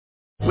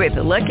With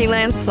the Lucky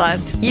Land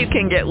Slots, you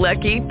can get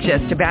lucky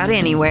just about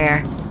anywhere.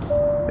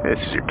 This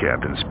is your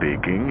captain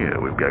speaking.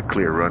 We've got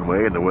clear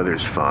runway and the weather's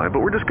fine,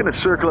 but we're just going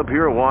to circle up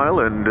here a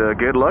while and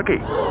get lucky.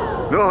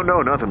 No,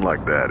 nothing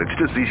like that. It's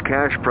just these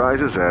cash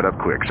prizes add up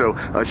quick. So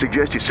I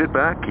suggest you sit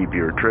back, keep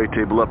your tray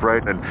table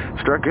upright, and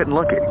start getting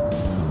lucky.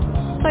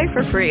 Play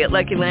for free at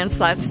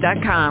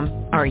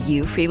LuckyLandSlots.com. Are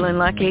you feeling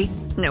lucky?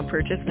 No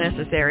purchase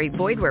necessary.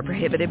 Void where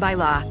prohibited by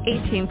law.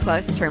 18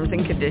 plus terms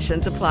and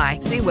conditions apply.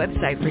 See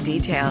website for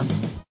details.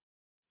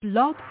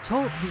 Blog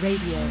Talk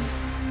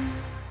Radio.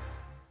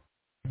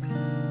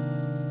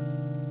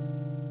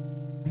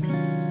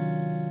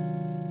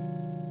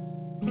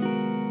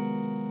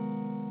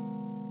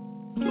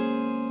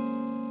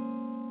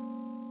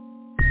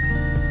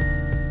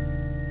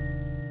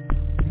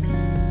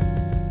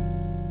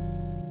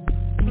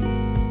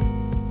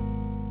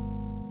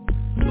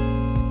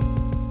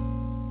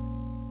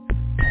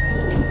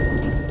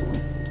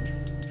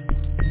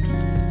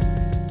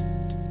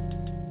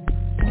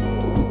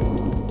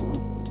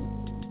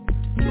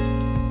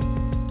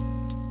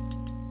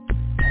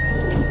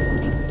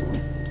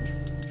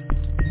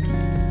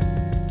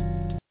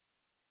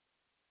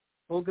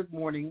 Well, good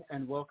morning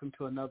and welcome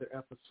to another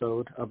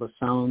episode of A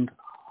Sound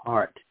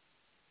Heart.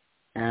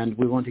 And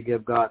we want to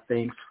give God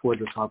thanks for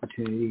this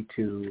opportunity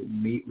to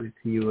meet with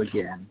you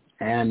again.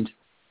 And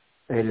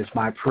it is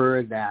my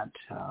prayer that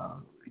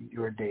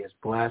your day is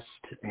blessed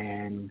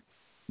and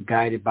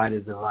guided by the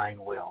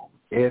divine will.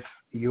 If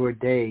your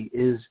day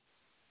is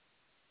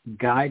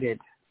guided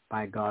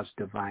by God's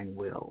divine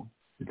will,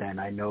 then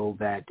I know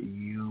that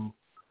you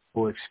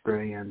will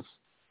experience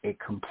a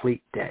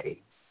complete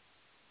day.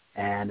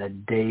 And a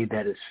day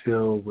that is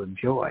filled with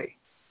joy,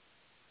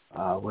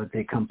 with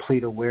a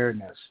complete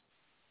awareness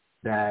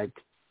that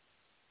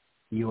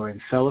you are in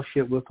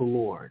fellowship with the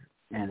Lord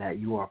and that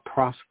you are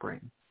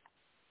prospering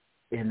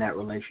in that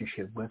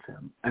relationship with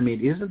Him. I mean,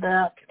 isn't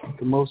that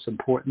the most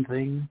important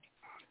thing,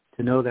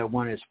 to know that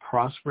one is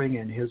prospering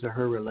in his or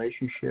her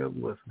relationship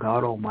with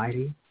God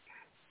Almighty?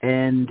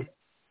 And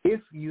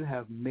if you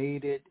have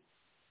made it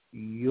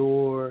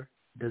your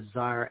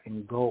desire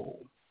and goal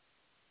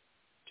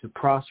to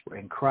prosper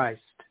in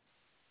Christ,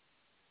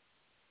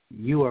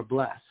 you are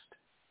blessed.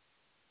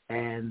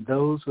 And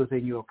those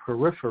within your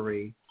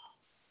periphery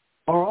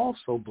are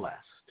also blessed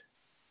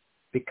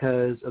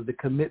because of the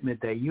commitment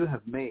that you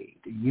have made.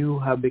 You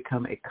have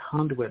become a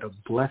conduit of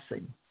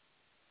blessing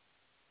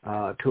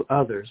to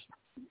others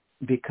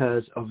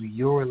because of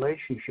your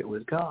relationship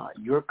with God.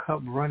 Your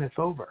cup runneth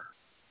over.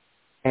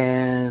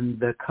 And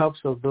the cups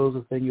of those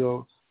within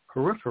your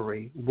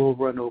periphery will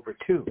run over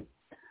too.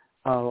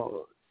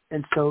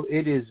 And so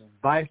it is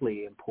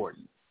vitally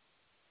important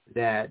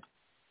that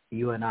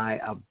you and I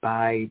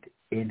abide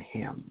in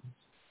Him.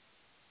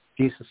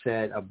 Jesus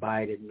said,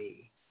 abide in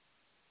me.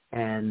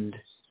 And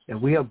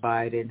if we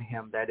abide in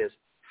Him, that is,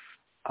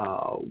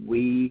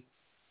 we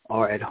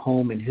are at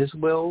home in His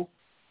will,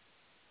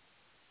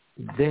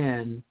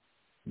 then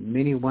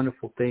many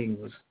wonderful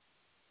things,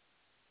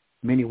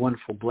 many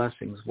wonderful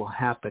blessings will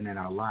happen in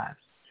our lives.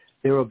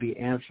 There will be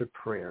answered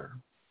prayer.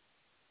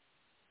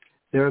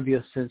 There will be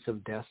a sense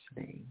of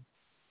destiny.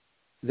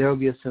 There will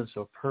be a sense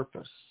of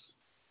purpose.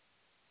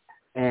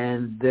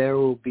 And there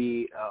will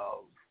be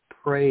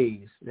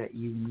praise that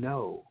you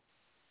know,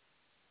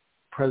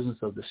 presence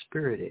of the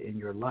Spirit in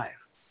your life.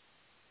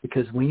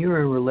 Because when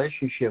you're in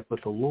relationship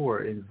with the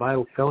Lord, in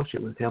vital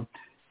fellowship with Him,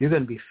 you're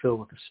going to be filled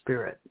with the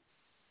Spirit.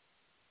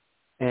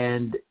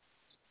 And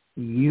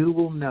you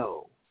will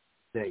know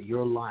that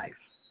your life,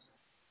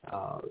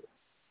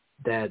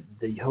 that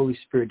the Holy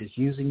Spirit is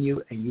using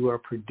you and you are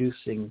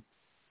producing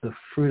the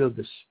fruit of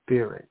the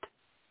Spirit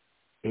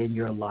in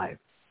your life.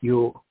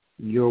 Your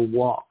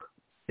walk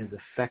is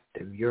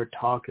effective. Your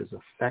talk is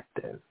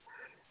effective.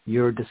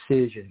 Your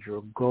decisions,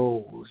 your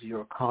goals,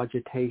 your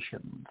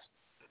cogitations,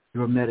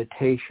 your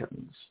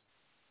meditations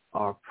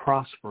are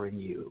prospering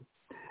you.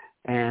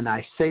 And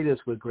I say this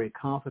with great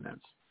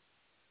confidence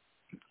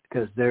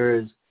because there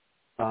is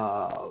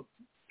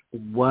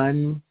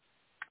one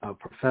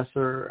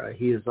professor.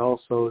 He is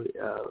also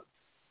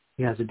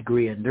he has a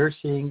degree in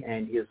nursing,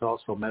 and he is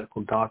also a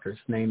medical doctor. His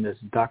name is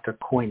Dr.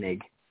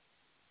 Koenig.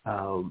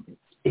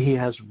 He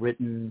has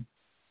written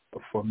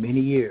for many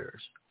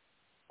years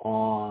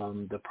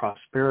on the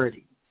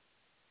prosperity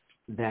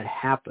that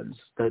happens.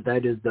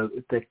 That is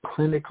the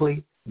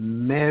clinically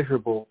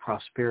measurable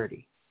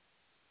prosperity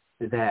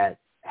that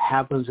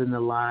happens in the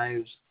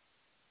lives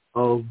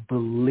of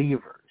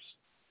believers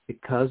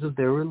because of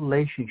their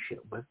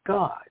relationship with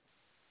God.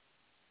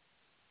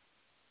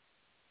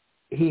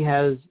 He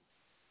has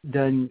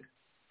done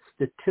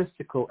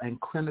statistical and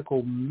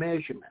clinical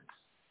measurements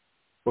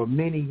for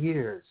many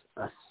years,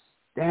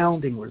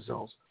 astounding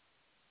results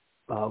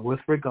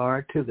with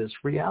regard to this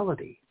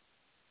reality.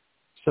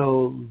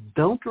 So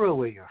don't throw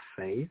away your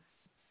faith.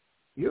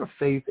 Your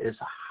faith is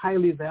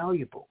highly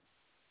valuable.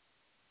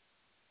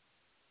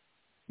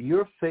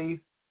 Your faith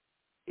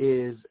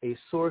is a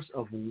source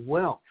of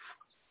wealth.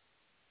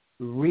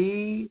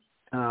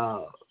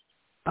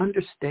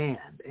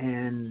 Understand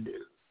and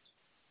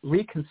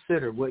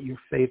reconsider what your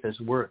faith is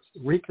worth.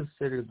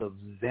 Reconsider the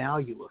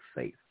value of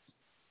faith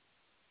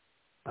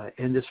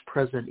in this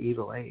present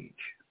evil age.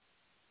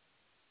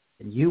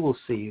 And you will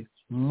see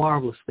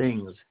marvelous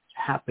things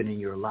happen in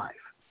your life.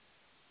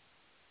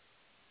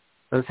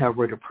 Let's have a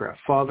word of prayer.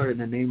 Father, in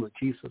the name of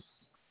Jesus,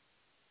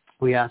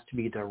 we ask to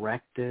be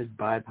directed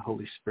by the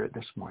Holy Spirit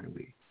this morning.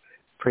 We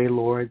pray,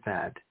 Lord,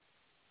 that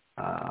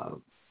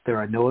there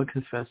are no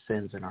unconfessed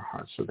sins in our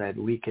hearts so that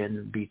we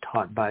can be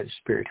taught by the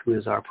Spirit, who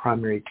is our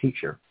primary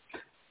teacher.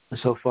 And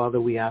so,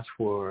 Father, we ask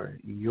for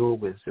your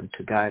wisdom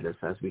to guide us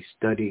as we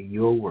study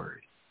your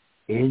word.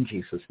 In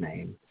Jesus'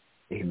 name,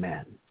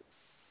 amen.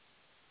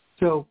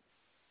 So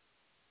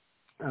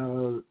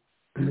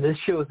this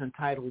show is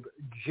entitled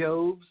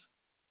Job's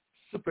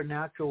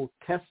Supernatural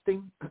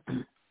Testing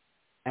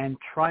and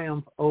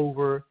Triumph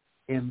Over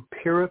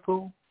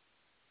Empirical,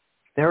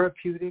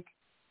 Therapeutic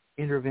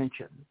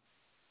Intervention.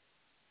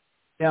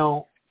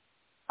 Now,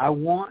 I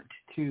want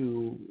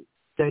to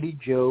study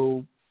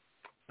Job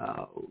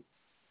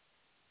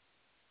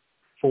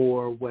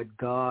for what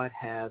God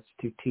has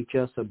to teach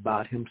us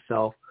about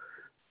himself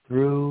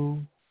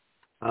through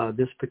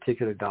this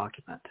particular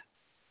document.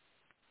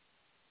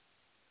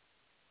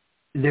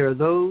 There are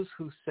those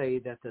who say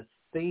that the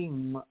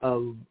theme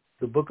of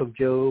the book of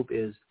Job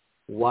is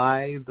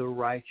why the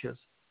righteous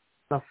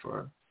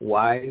suffer,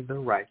 why the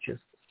righteous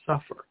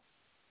suffer.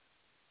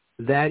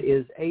 That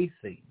is a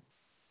theme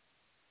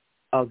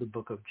of the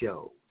book of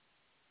Job.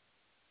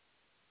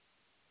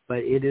 But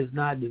it is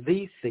not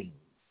the theme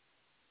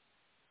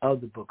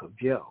of the book of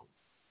Job.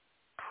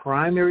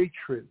 Primary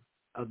truth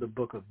of the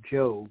book of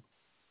Job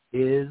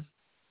is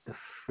the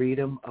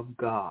freedom of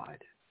God.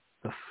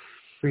 The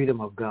freedom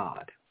of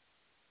God.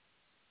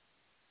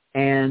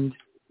 And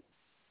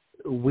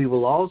we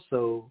will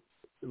also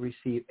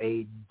receive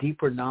a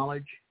deeper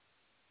knowledge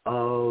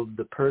of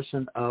the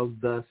person of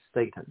the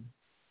Satan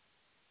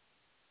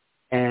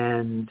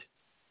and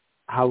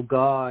how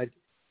God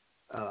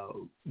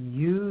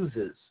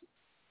uses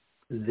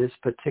this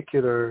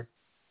particular,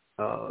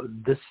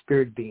 this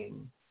spirit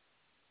being,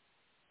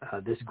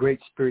 this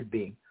great spirit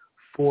being,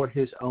 for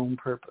his own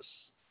purpose.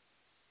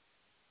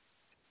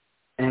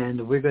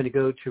 And we're going to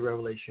go to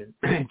Revelation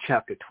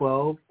chapter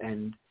 12,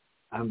 and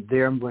I'm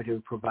going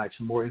to provide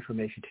some more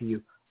information to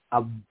you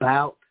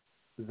about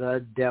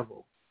the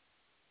devil.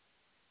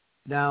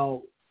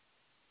 Now,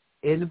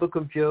 in the book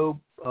of Job,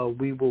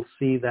 we will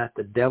see that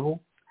the devil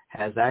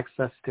has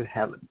access to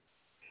heaven.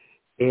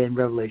 In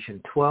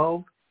Revelation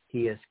 12,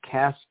 he is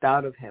cast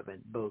out of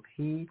heaven. Both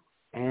he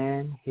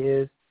and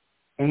his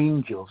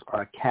angels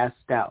are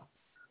cast out,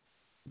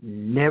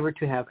 never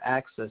to have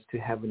access to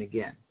heaven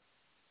again.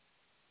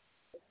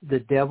 The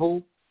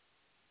devil,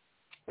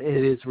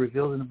 it is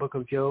revealed in the book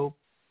of Job,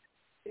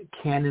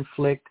 can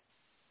inflict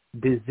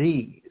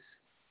disease.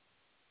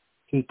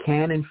 He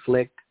can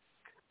inflict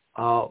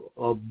a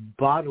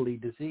bodily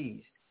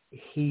disease.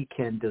 He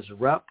can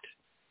disrupt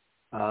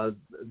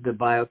the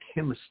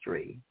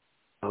biochemistry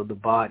of the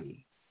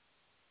body.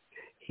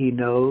 He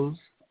knows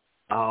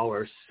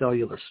our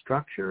cellular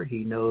structure. He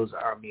knows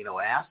our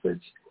amino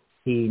acids.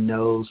 He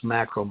knows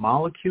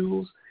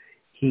macromolecules.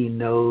 He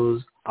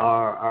knows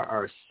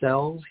our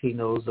cells. He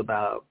knows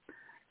about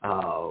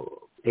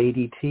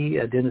ADT,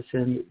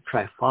 adenosine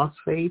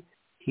triphosphate.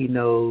 He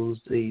knows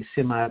the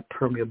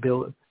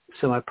semi-permeable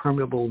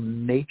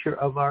nature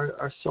of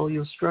our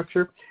cellular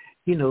structure.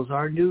 He knows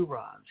our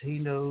neurons. He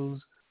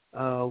knows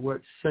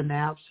what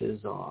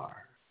synapses are.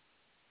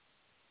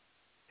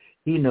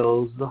 He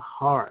knows the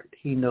heart.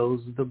 He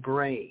knows the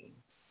brain.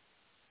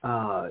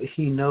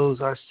 He knows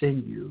our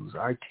sinews,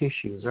 our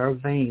tissues, our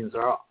veins,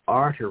 our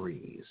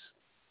arteries.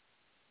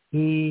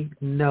 He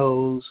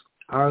knows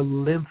our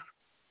lymph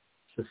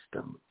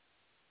system.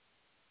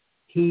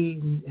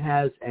 He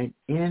has an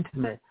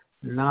intimate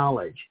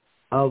knowledge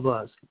of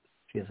us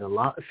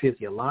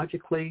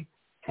physiologically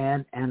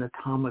and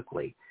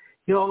anatomically.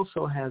 He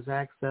also has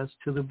access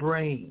to the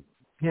brain.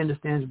 He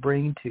understands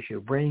brain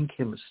tissue, brain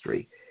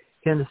chemistry.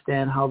 He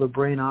understands how the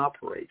brain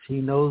operates.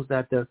 He knows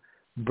that the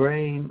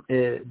brain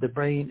is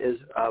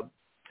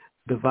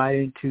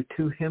divided into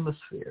two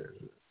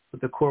hemispheres,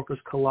 with the corpus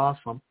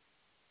callosum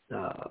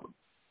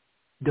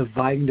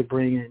dividing the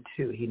brain in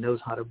two. He knows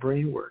how the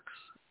brain works.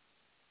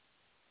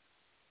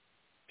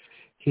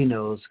 He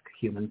knows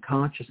human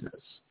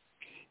consciousness.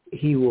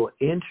 He will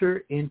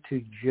enter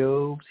into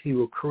Job's, he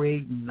will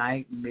create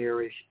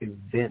nightmarish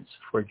events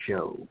for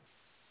Job.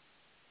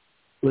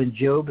 When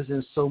Job is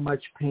in so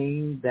much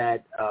pain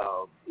that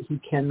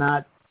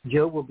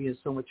Job will be in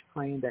so much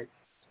pain that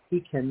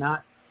he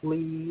cannot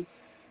flee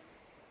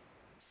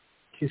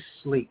to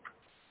sleep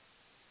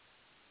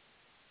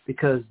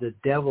because the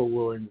devil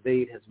will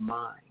invade his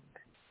mind.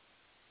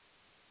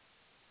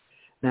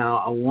 Now,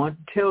 I want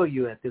to tell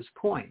you at this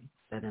point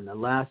that in the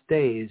last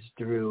days,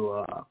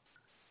 through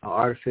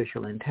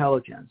artificial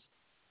intelligence,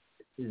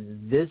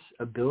 this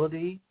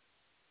ability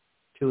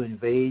to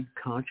invade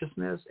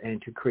consciousness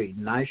and to create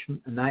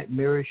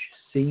nightmarish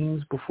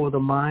scenes before the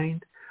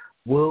mind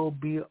will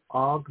be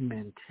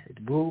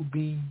augmented, will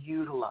be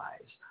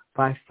utilized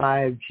by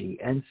 5G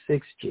and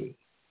 6G.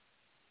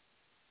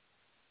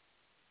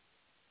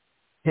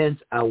 Hence,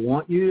 I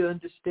want you to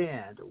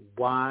understand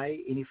why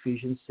in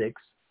Ephesians 6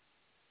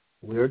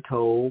 we're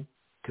told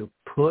to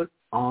put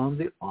on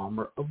the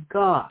armor of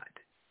God.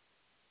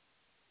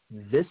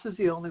 This is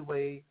the only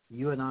way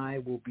you and I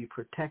will be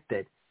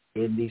protected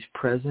in these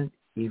present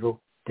evil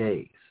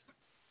days.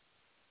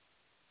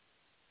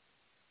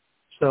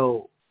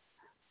 So,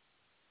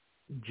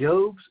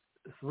 Job's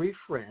 3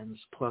 friends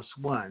plus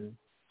 1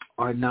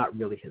 are not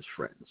really his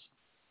friends.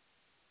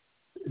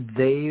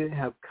 They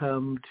have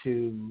come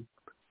to,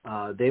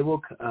 they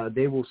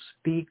will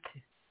speak,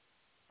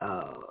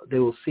 they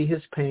will see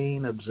his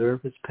pain,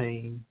 observe his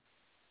pain,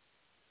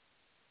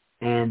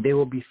 and they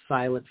will be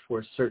silent for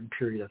a certain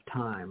period of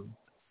time,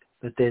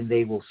 but then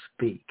they will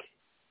speak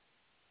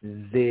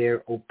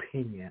their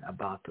opinion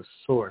about the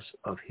source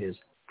of his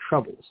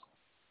troubles.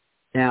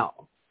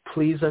 Now,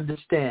 please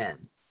understand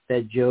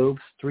that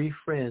Job's 3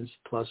 friends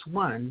plus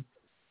 1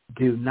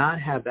 do not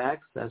have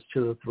access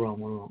to the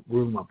throne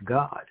room of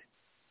God.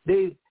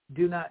 They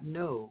do not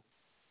know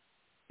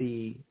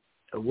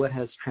what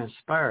has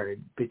transpired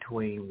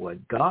between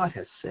what God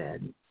has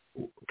said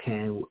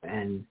can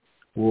and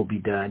will be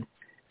done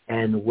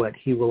and what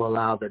he will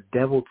allow the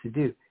devil to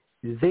do.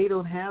 They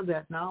don't have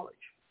that knowledge.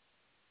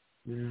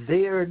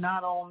 They are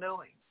not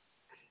all-knowing.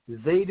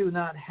 They do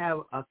not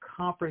have a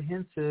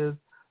comprehensive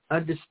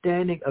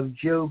understanding of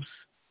Job's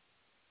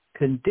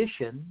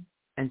condition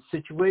and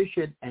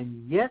situation,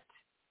 and yet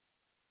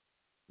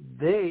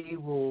they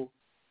will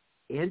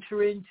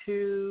enter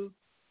into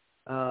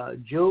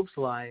Job's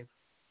life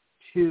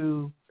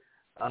to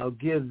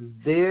give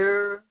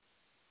their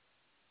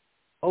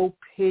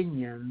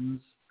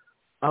opinions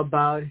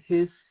about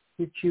his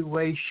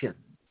situation.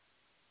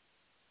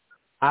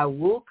 I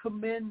will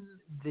commend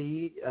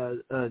the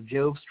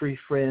Job's 3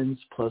 friends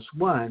plus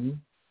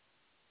 1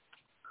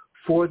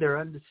 for their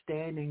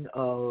understanding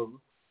of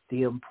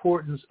the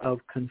importance of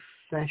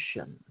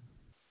confession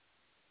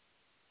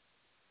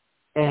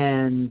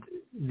and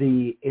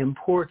the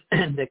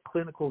the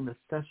clinical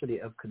necessity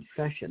of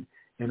confession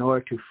in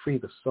order to free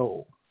the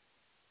soul.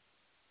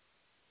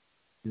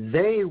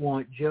 They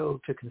want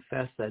Job to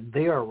confess that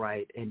they are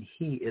right and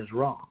he is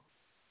wrong.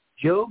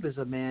 Job is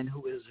a man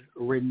who is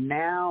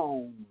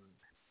renowned.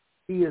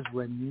 He is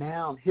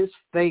renowned. His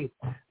faith,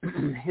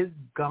 his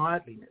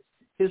godliness,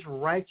 his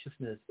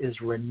righteousness is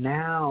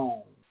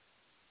renowned.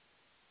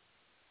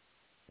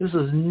 This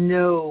is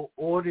no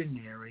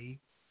ordinary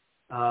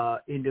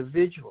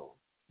individual.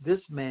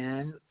 This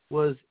man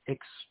was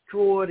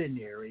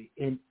extraordinary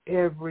in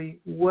every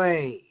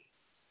way.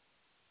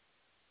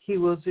 He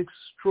was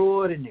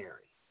extraordinary.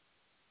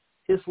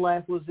 His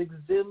life was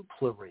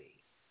exemplary.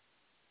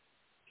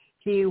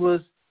 He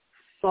was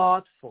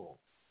thoughtful.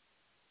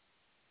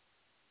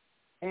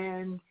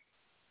 And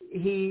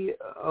he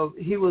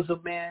was a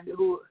man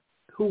who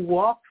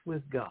walked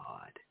with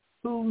God,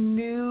 who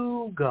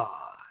knew God,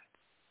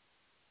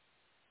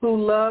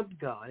 who loved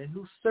God, and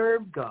who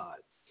served God.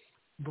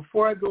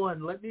 Before I go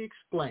on, let me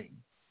explain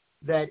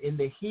that in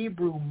the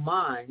Hebrew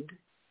mind,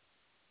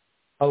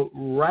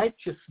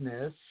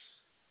 righteousness,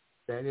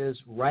 that is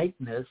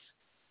rightness,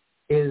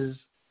 is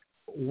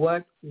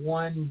what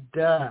one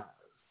does,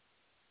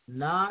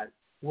 not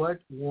what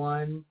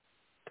one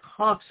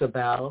talks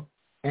about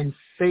and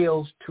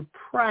fails to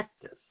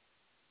practice.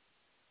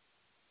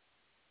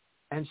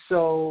 And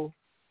so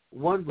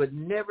one would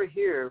never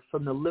hear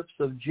from the lips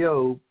of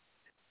Job,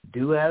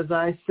 do as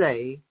I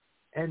say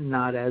and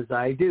not as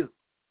I do.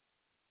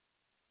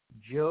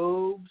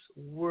 Job's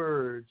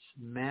words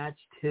matched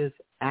his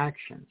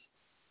actions.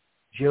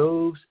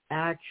 Job's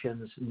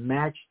actions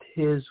matched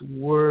his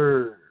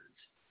words.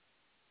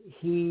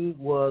 He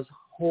was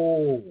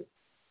whole,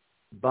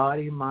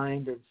 body,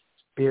 mind, and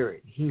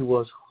spirit. He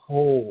was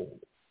whole.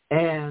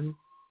 And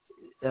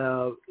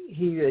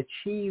he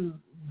achieved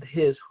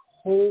his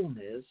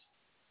wholeness.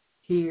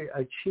 He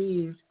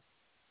achieved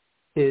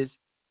his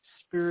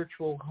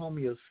spiritual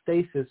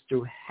homeostasis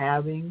through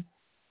having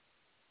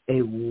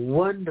a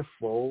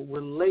wonderful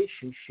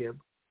relationship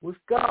with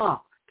God.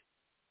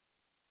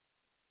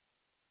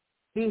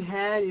 He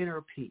had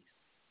inner peace,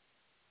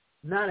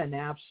 not an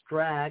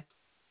abstract,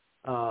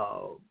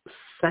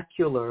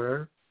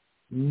 secular,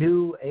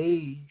 new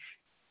age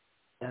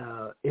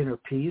inner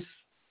peace.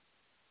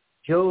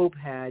 Job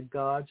had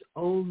God's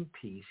own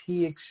peace.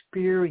 He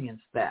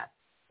experienced that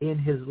in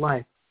his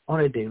life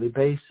on a daily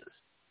basis.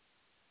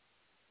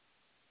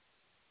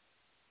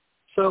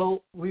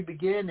 So we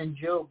begin in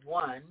Job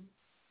 1.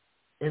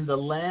 In the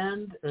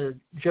land,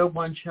 Job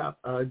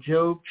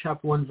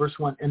chapter 1, verse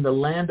 1, in the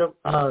land of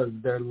Uz,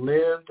 there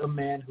lived a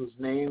man whose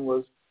name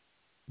was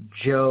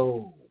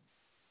Job.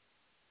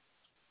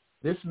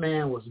 This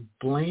man was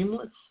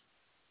blameless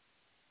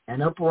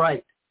and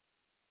upright.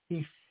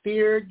 He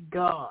feared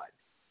God.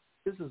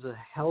 This is a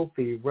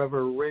healthy,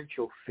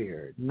 reverential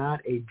fear,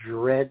 not a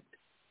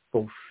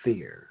dreadful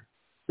fear.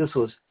 This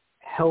was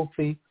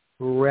healthy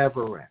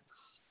reverence.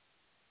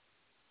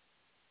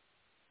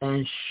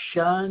 And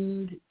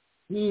shunned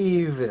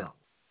evil.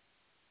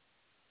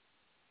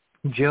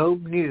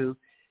 Job knew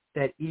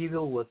that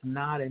evil was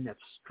not an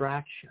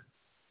abstraction.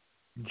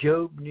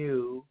 Job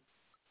knew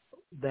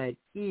that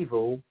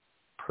evil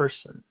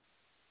person.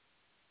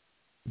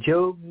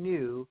 Job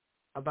knew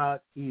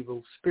about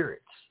evil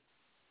spirits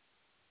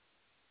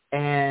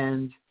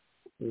and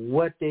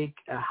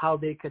how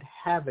they could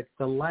havoc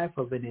the life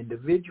of an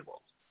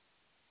individual.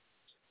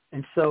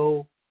 And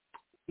so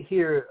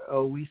here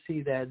we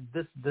see that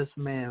this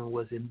man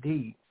was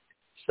indeed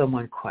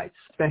someone quite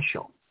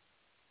special.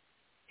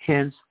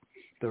 Hence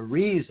the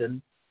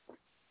reason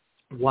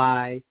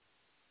why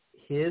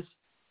his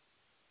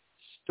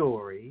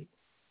story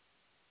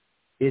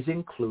is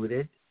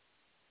included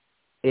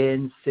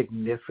in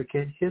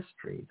significant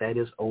history, that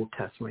is Old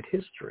Testament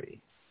history.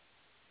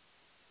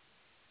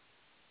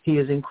 He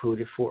is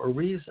included for a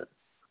reason.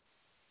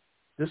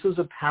 This is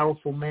a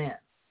powerful man.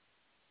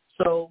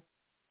 So,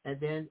 and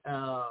then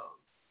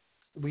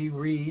we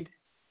read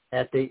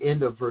at the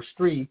end of verse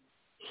 3,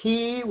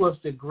 he was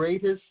the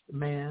greatest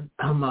man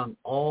among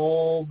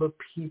all the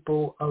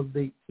people of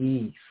the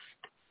East.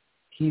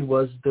 He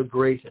was the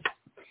greatest.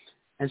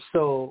 And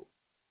so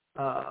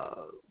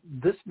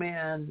this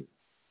man,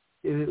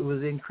 it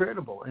was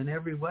incredible in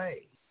every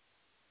way.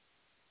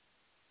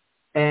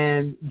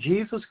 And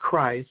Jesus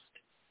Christ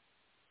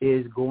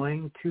is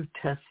going to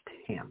test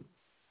him.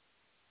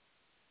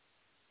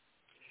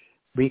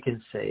 We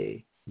can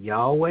say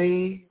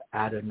Yahweh,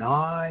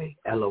 Adonai,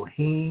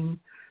 Elohim,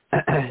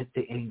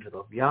 the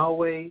angel of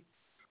Yahweh,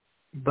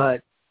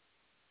 but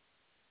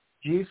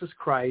Jesus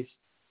Christ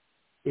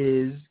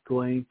is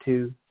going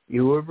to,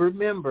 you will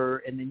remember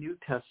in the New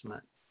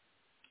Testament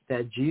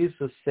that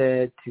Jesus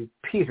said to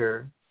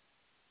Peter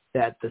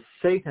that the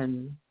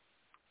Satan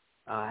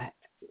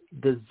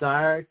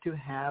desired to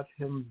have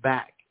him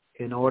back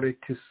in order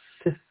to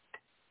sift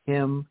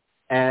him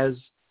as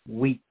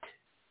wheat.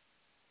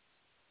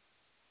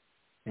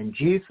 And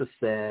Jesus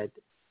said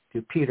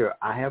to Peter,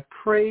 I have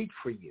prayed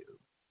for you,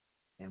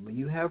 and when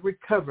you have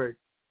recovered,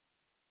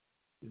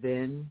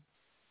 then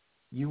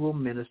you will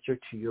minister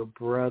to your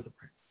brethren.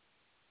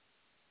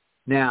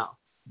 Now,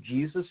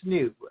 Jesus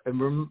knew,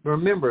 and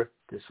remember,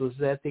 this was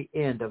at the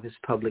end of his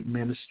public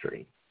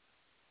ministry,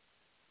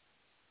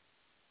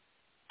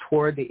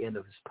 toward the end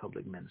of his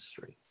public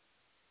ministry.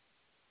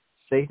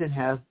 Satan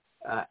has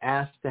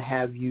asked to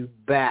have you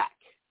back,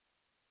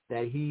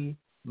 that he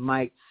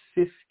might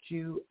sift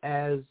you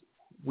as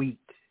wheat.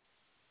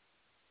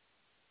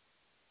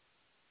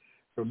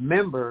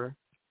 Remember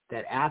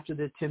that after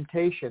the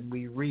temptation,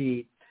 we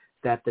read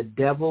that the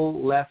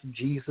devil left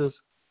Jesus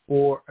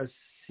for a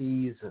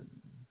season.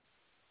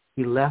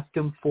 He left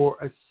him for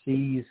a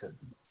season.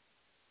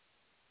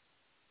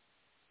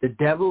 The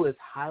devil is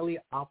highly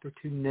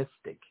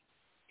opportunistic.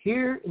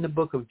 Here in the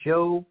book of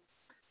Job,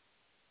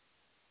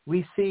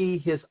 we see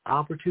his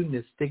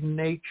opportunistic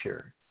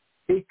nature.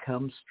 It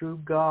comes through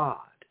God.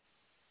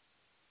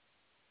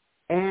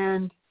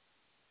 And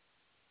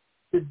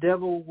the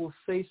devil will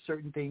say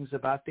certain things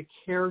about the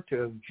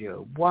character of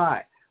Job.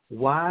 Why?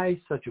 Why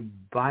such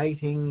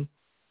biting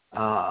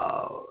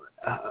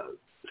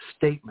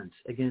statements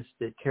against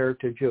the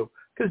character of Job?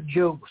 Because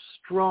Job was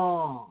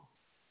strong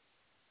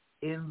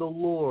in the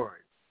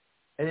Lord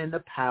and in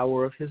the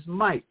power of his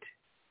might.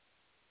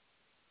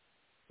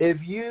 If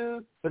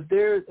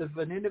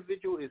an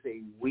individual is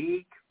a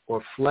weak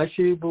or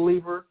fleshy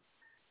believer,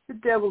 the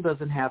devil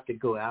doesn't have to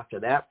go after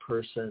that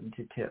person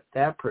to tip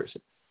that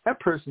person. That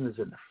person is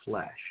in the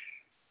flesh.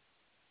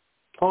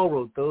 Paul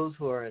wrote, those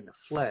who are in the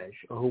flesh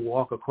or who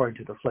walk according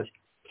to the flesh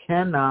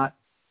cannot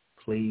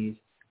please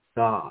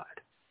God.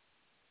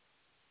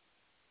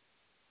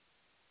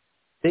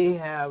 They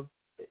have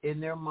in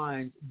their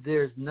minds,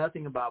 there's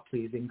nothing about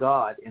pleasing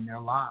God in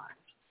their lives.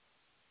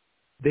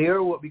 They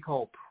are what we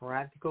call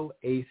practical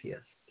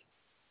atheists.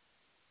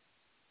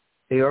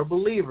 They are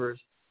believers,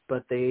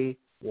 but they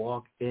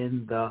walk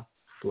in the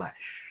flesh.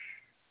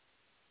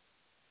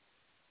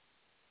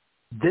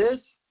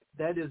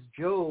 That is,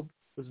 Job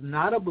was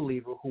not a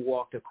believer who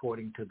walked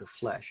according to the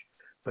flesh,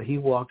 but he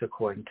walked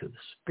according to the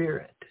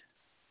Spirit.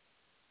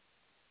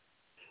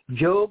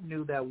 Job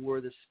knew that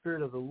where the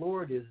Spirit of the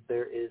Lord is,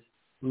 there is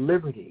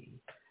liberty.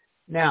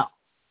 Now,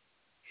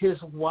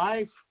 his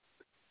wife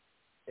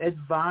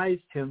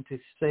advised him to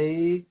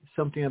say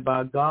something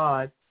about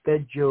God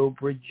that Job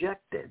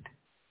rejected.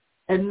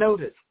 And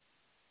notice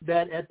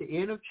that at the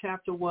end of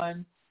chapter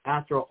 1,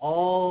 after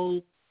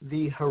all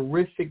the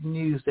horrific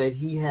news that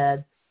he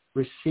had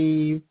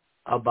received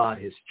about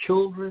his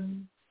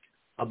children,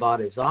 about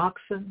his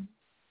oxen,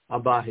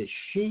 about his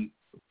sheep,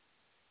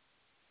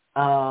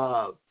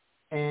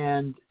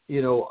 and,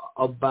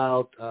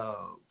 about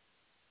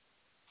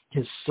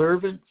his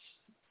servants,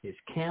 his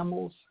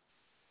camels,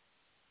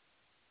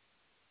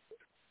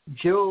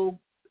 Job,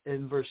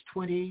 in verse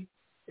 20,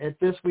 at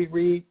this we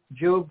read,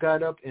 Job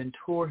got up and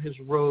tore his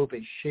robe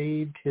and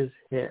shaved his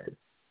head.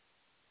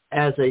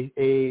 As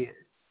the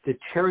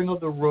tearing of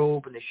the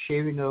robe and the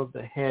shaving of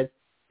the head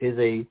is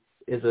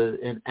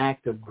an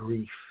act of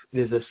grief. It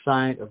is a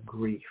sign of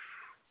grief.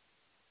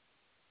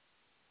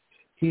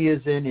 He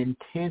is in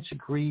intense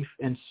grief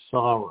and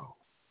sorrow.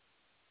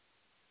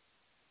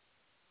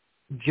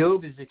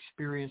 Job is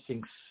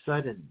experiencing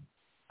sudden,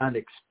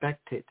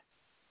 unexpected,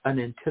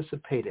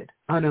 unanticipated,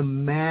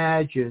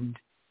 unimagined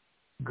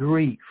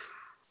grief.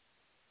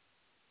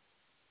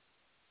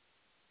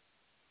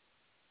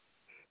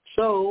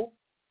 So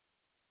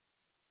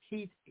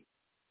he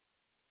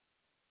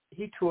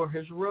tore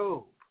his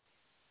robe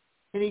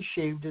and he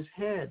shaved his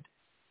head.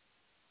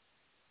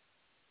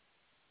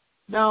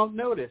 Now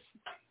notice,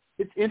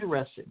 it's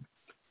interesting.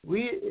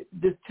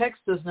 The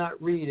text does not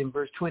read in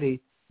verse 20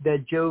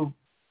 that Job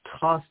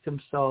tossed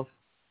himself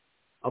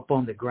up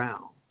on the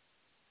ground.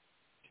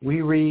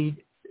 We read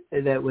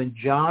that when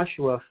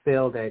Joshua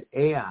failed at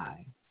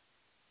Ai,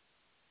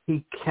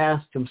 he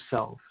cast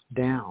himself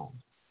down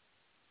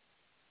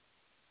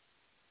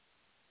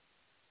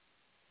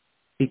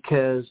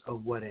because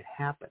of what had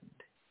happened.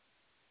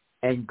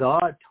 And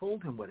God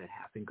told him what had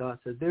happened. God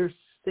said, there's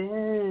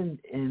sin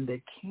in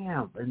the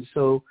camp. And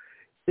so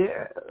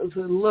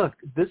look,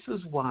 this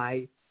is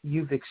why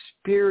you've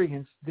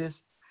experienced this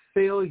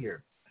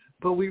failure.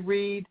 But we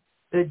read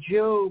that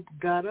Job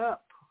got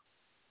up.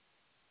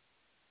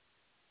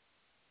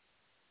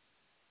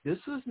 This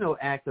was no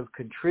act of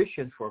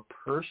contrition for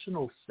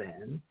personal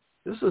sin.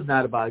 This was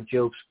not about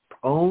Job's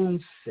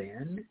own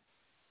sin.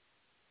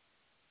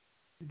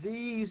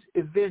 These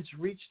events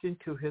reached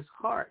into his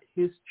heart,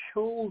 his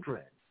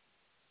children.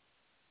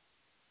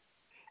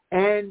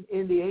 And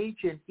in the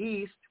ancient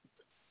East,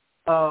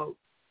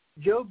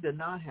 Job did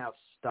not have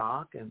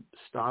stocks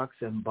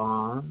and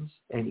bonds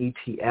and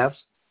ETFs.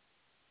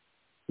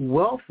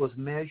 Wealth was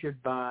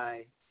measured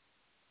by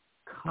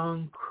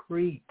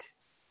concrete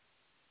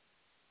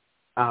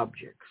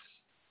objects.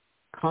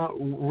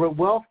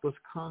 Wealth was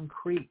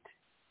concrete.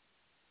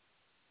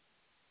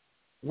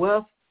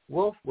 Wealth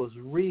was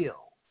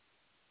real.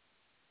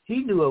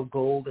 He knew of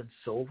gold and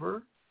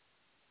silver.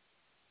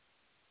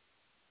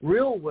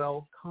 Real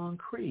wealth,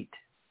 concrete.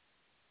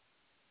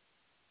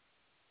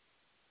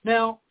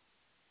 Now,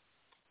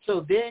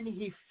 so then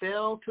he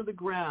fell to the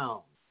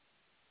ground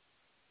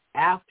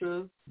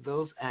after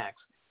those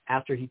acts.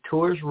 After he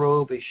tore his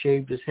robe and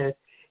shaved his head,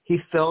 he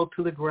fell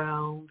to the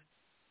ground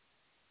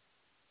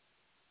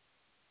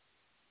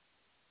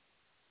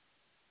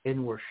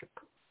in worship.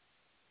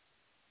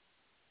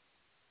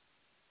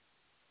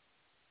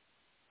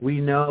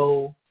 We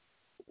know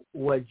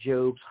what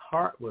Job's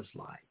heart was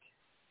like.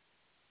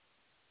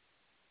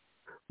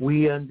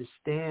 We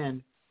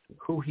understand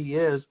who he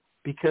is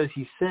because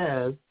he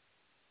says,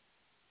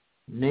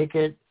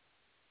 naked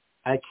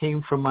I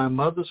came from my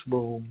mother's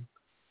womb,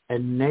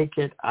 and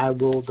naked I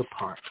will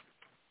depart.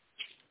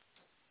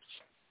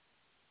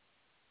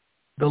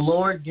 The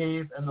Lord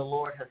gave, and the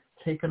Lord has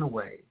taken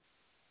away.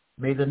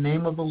 May the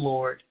name of the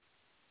Lord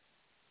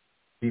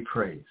be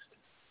praised.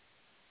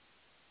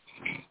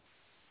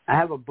 I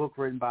have a book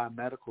written by a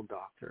medical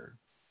doctor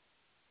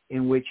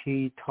in which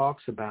he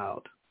talks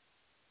about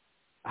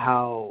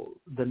how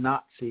the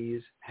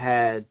Nazis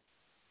had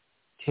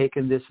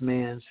taken this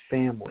man's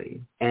family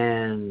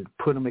and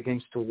put them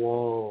against a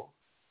wall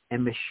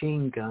and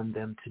machine gunned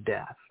them to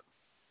death.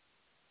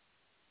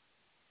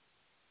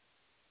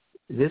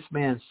 This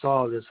man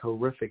saw this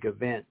horrific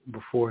event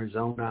before his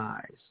own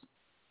eyes.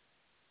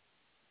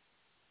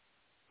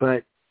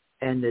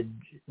 And the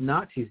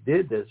Nazis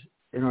did this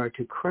in order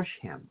to crush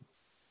him,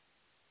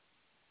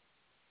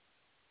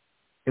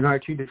 in order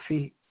to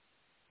defeat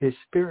his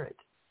spirit.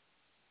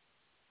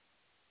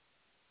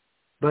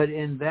 But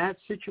in that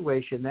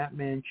situation, that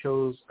man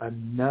chose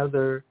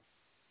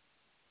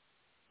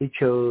he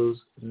chose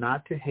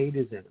not to hate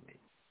his enemy.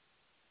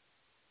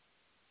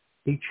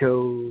 He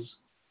chose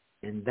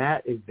in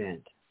that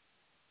event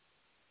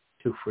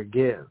to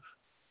forgive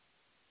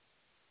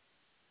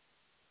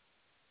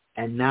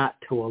and not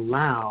to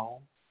allow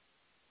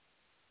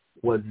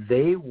what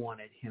they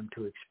wanted him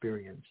to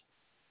experience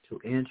to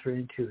enter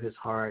into his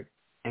heart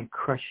and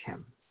crush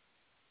him.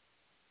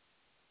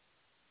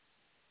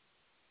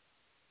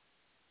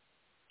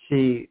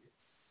 See,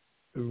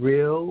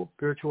 real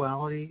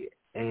spirituality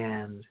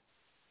and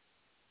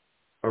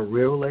a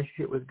real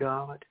relationship with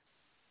God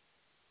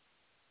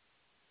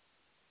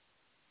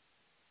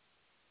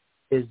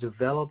is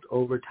developed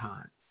over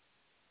time.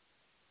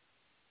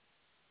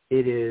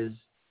 It is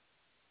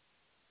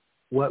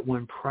what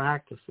one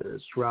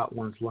practices throughout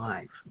one's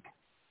life.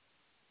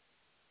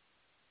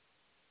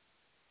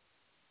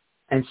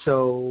 And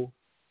so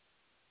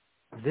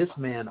this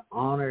man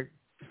honored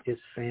his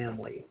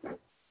family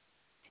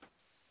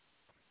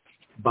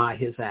by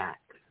his act.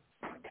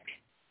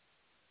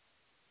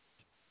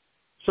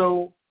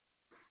 So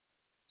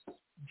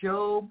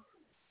Job,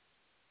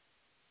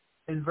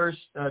 in verse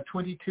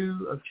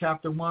 22 of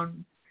chapter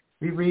 1,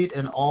 we read,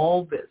 "In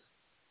all this,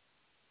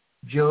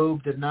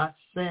 Job did not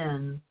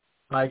sin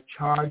by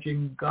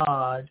charging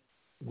God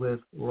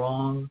with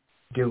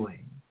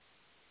wrongdoing."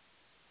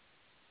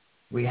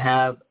 We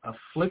have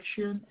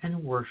affliction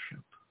and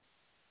worship.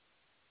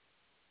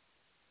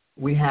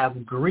 We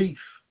have grief,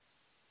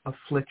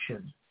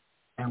 affliction,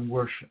 and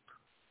worship.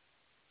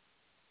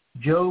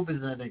 Job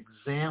is an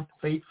example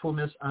of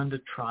faithfulness under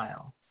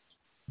trial.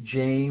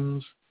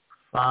 James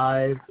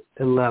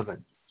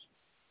 5:11.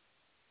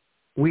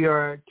 We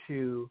are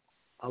to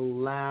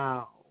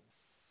allow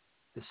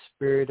the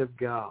Spirit of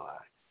God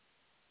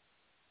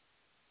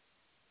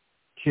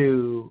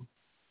to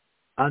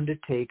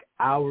undertake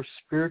our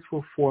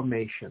spiritual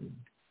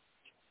formation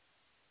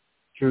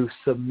through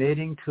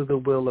submitting to the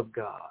will of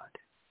God.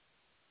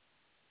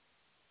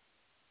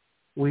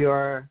 We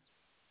are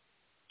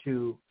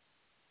to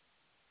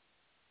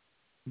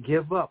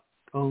give up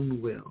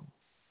own will.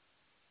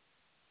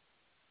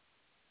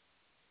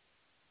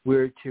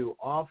 We're to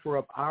offer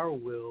up our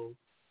will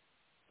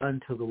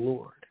unto the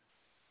Lord.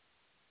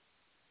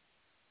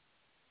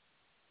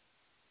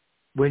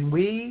 When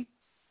we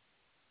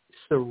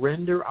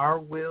surrender our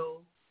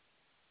will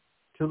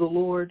to the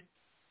Lord,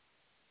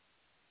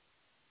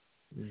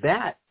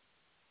 that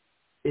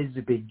is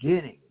the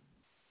beginning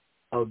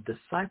of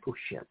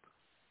discipleship.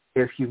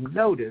 If you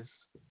notice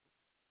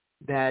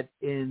that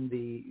in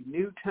the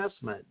New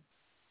Testament,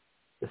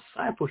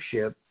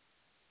 discipleship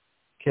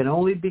can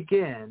only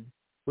begin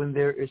when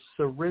there is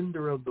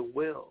surrender of the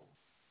will,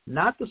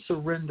 not the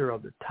surrender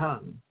of the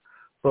tongue,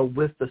 but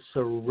with the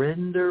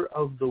surrender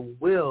of the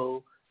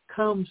will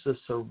comes the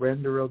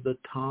surrender of the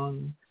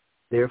tongue,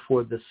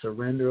 therefore the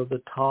surrender of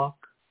the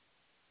talk,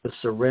 the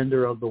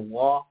surrender of the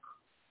walk,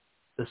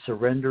 the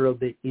surrender of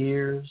the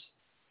ears,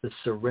 the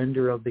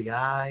surrender of the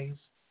eyes.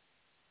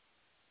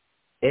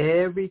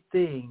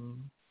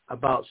 Everything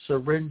about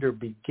surrender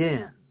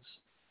begins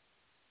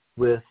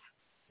with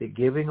the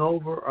giving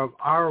over of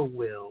our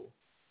will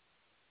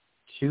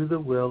to the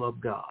will of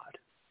God.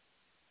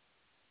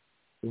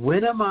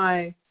 When am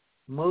I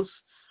most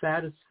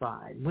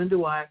satisfied?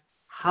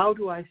 How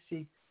do I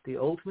seek the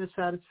ultimate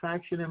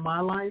satisfaction in my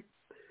life?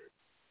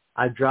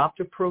 I drop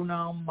the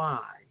pronoun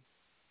my,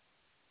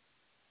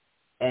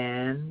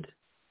 and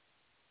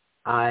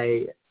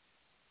I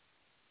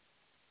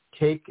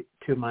take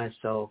to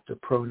myself the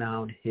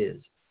pronoun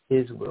his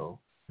will,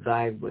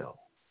 thy will.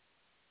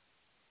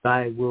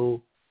 Thy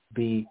will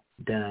be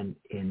done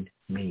in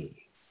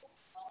me.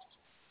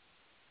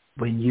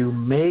 When you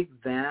make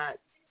that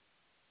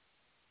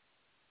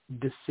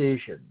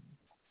decision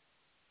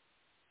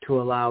to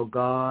allow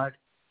God's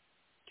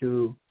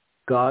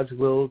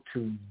will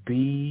to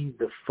be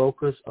the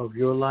focus of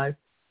your life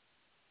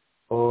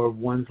or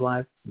one's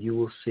life, you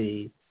will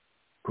see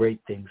great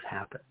things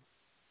happen.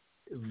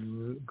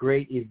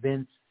 Great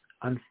events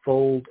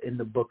unfold in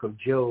the book of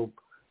Job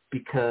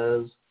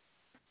because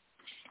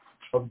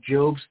of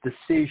Job's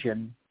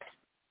decision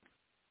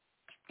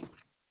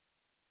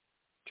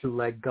to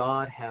let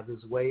God have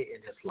his way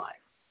in his life.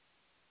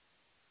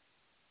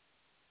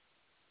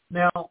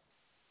 Now,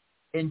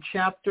 in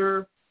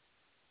chapter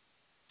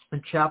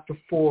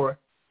 4,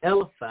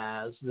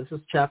 Eliphaz, this is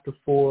chapter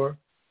 4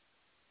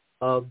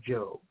 of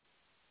Job.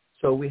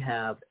 So we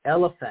have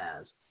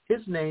Eliphaz.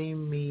 His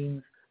name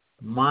means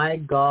my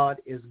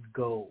God is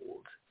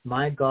gold.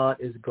 My God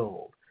is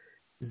gold.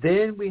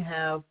 Then we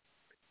have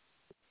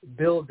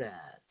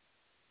Bildad.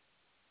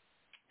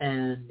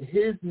 And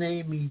his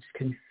name means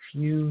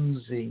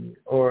confusing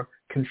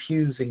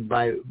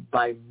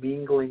by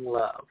mingling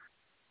love.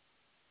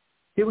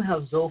 Here we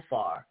have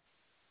Zophar.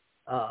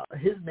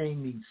 His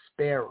name means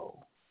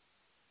sparrow,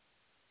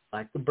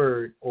 like the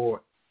bird,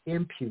 or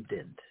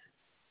impudent.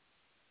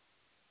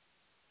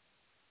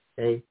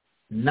 Okay?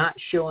 Not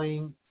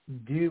showing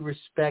due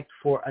respect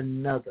for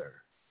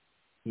another.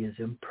 He is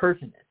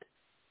impertinent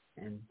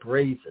and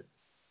brazen.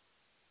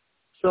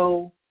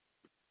 So,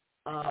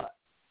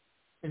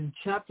 in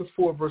chapter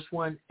 4, verse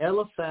 1,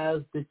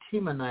 Eliphaz the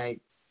Temanite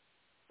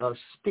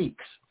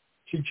speaks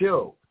to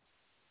Job.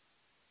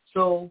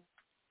 So,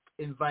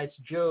 invites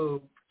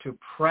Job to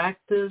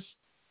practice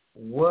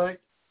what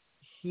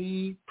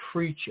he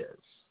preaches.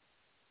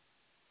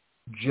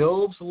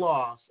 Job's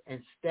loss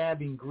and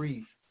stabbing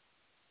grief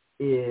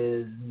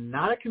is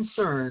not a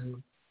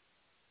concern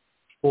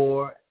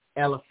for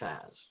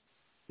Eliphaz.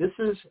 This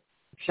is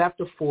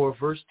chapter 4,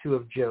 verse 2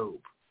 of Job.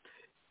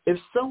 If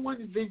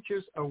someone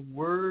ventures a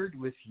word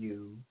with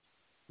you,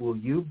 will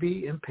you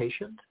be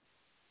impatient?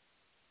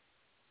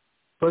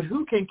 But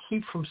who can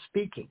keep from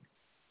speaking?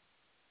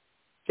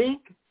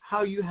 Think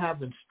how you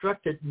have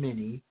instructed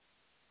many,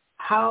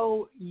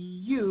 how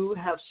you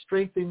have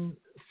strengthened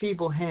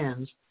feeble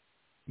hands.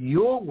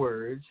 Your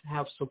words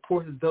have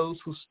supported those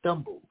who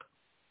stumbled.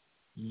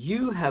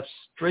 You have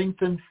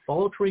strengthened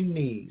faltering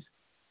knees,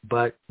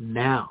 but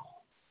now,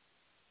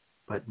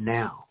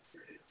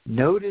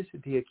 notice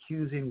the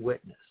accusing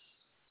witness,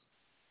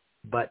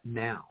 but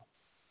now.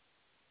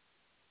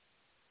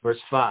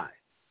 Verse 5,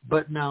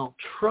 but now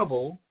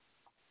trouble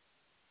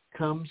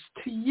comes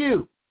to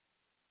you,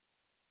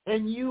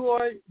 and you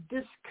are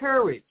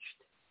discouraged.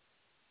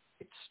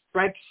 It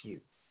strikes you,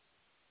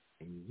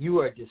 and you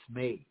are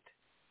dismayed.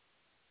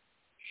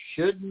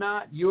 Should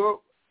not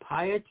your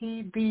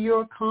piety be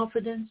your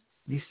confidence?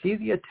 You see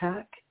the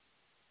attack?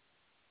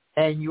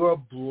 And your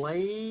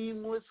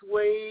blameless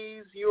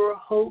ways your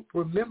hope.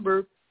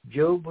 Remember,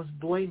 Job was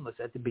blameless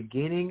at the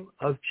beginning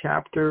of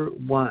chapter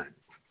 1.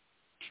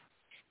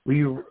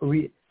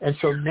 And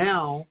so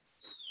now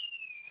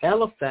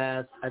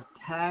Eliphaz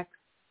attacks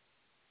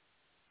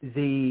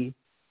the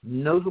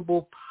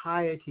notable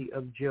piety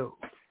of Job.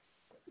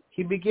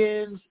 He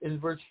begins in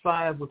verse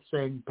 5 with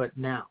saying, but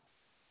now.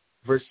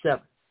 Verse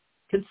 7,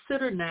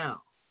 consider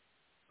now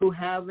who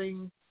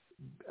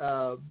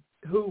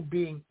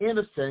being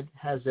innocent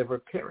has ever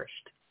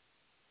perished.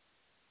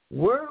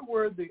 Where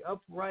were the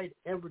upright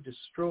ever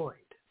destroyed?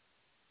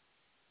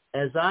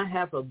 As I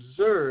have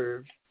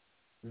observed,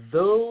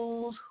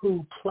 those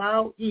who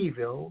plow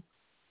evil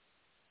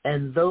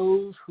and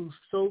those who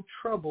sow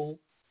trouble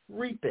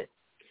reap it.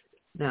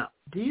 Now,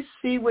 do you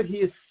see what he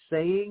is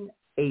saying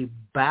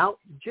about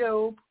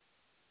Job?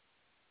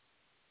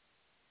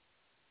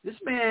 This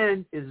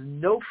man is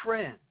no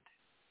friend.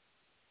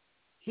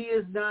 He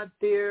is not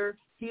there.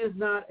 He is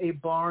not a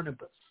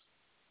Barnabas.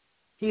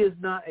 He is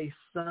not a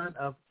son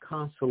of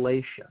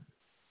consolation.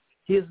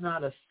 He is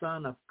not a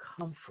son of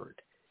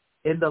comfort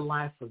in the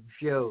life of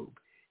Job.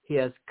 He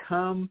has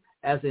come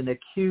as an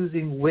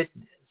accusing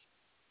witness.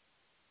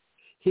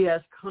 He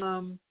has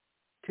come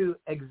to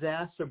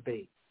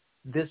exacerbate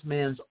this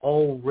man's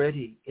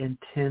already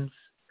intense,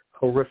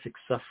 horrific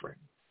suffering.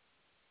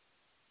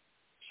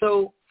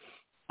 So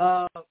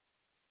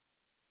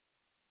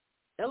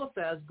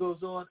Eliphaz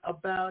goes on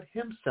about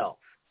himself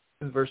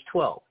in verse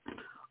 12.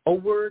 A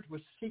word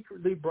was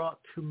secretly brought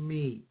to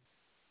me.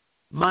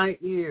 My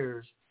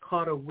ears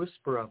caught a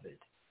whisper of it.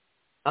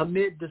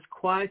 Amid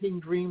disquieting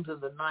dreams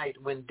of the night,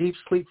 when deep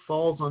sleep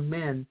falls on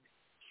men,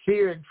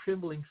 fear and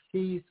trembling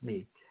seized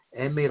me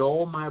and made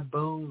all my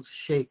bones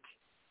shake.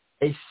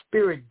 A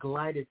spirit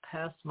glided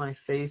past my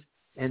face,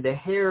 and the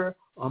hair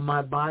on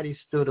my body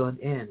stood on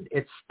end.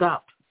 It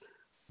stopped,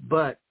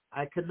 but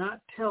I could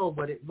not tell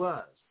what it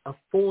was. A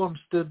form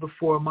stood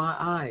before my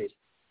eyes,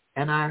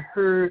 and I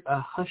heard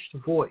a hushed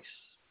voice.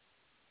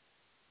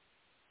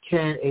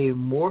 Can a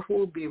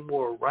mortal be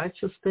more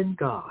righteous than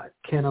God?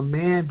 Can a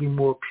man be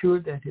more pure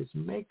than his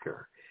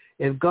maker?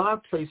 If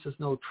God places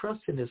no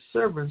trust in his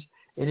servants,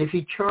 and if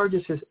he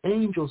charges his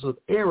angels with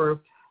error,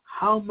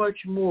 how much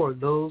more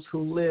those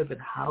who live in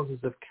houses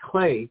of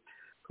clay,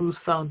 whose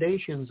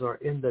foundations are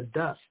in the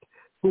dust,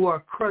 who are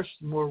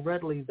crushed more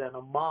readily than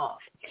a moth?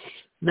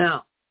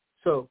 Now,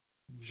 so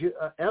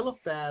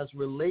Eliphaz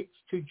relates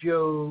to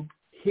Job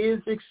his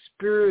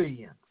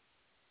experience.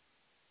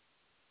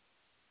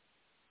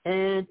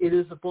 And it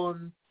is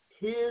upon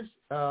his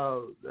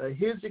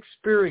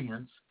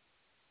experience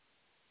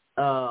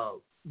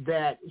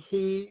that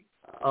he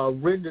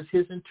renders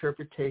his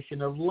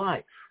interpretation of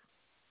life.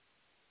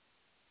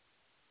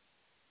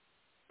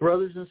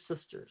 Brothers and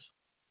sisters,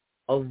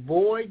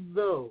 avoid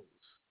those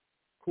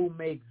who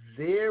make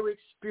their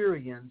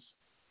experience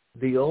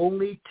the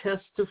only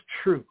test of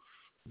truth.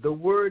 The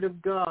Word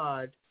of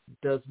God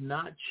does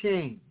not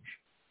change,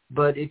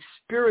 but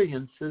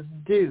experiences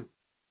do.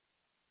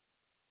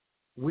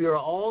 We are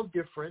all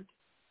different,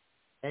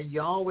 and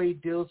Yahweh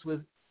deals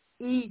with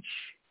each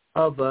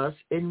of us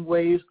in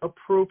ways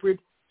appropriate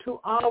to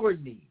our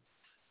needs.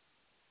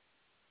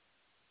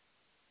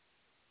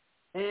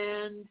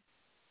 And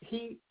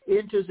he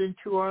enters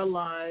into our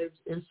lives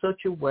in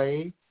such a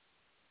way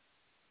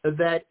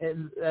that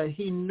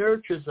he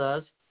nurtures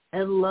us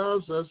and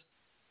loves us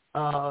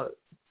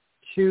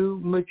to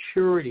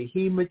maturity.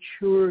 He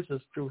matures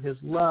us through his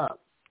love.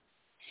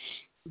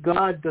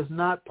 God does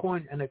not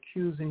point an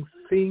accusing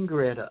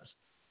finger at us.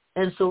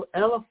 And so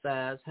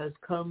Eliphaz has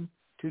come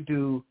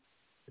to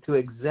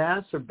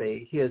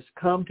exacerbate, he has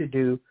come to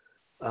do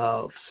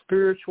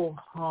spiritual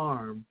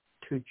harm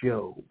to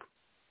Job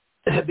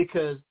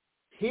because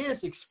his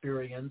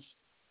experience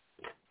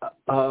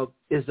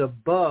is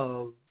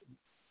above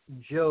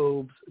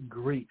Job's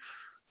grief.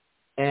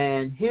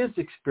 And his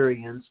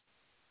experience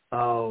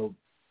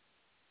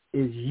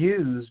is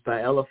used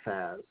by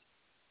Eliphaz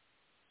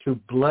to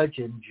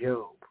bludgeon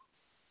Job.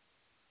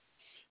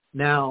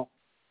 Now,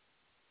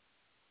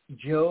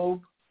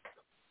 Job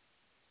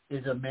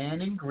is a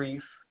man in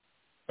grief,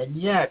 and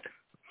yet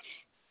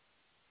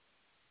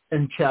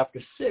in chapter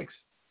 6,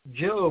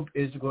 Job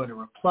is going to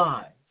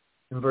reply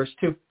in verse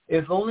 2,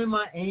 if only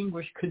my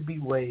anguish could be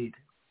weighed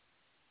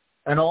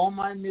and all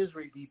my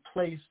misery be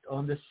placed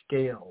on the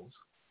scales,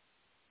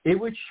 it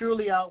would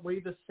surely outweigh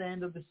the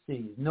sand of the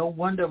sea. No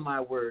wonder my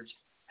words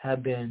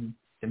have been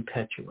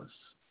impetuous.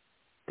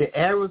 The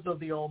arrows of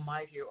the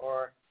Almighty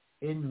are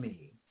in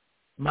me.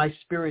 My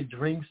spirit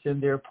drinks in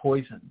their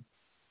poison.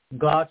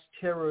 God's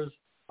terrors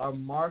are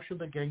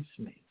marshaled against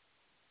me.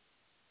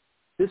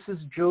 This is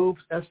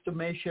Job's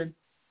estimation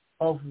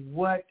of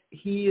what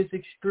he is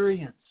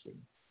experiencing.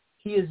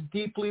 He is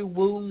deeply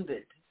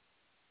wounded,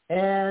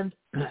 and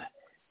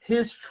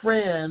his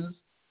friends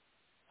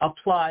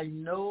apply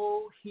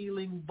no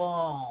healing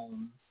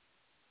balm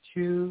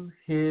to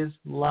his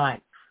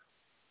life.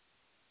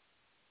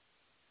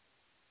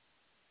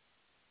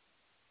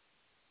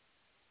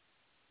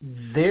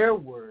 Their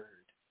word,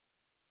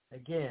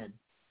 again,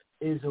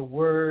 is a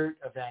word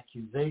of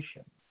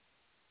accusation.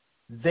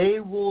 They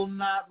will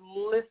not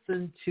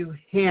listen to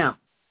him.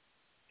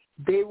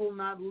 They will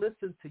not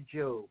listen to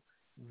Job.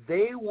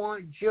 They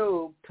want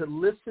Job to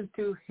listen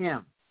to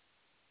him.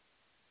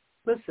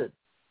 Listen.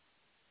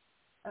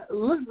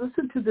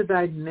 Listen to the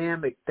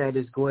dynamic that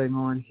is going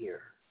on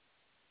here.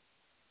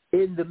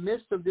 In the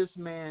midst of this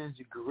man's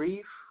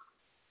grief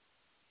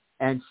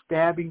and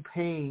stabbing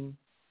pain,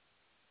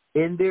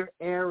 in their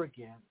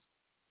arrogance,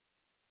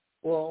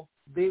 well,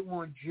 they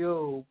want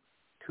Job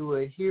to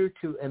adhere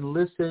to and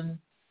listen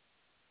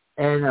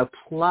and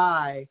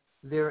apply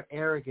their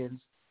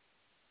arrogance,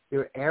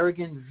 their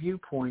arrogant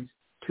viewpoints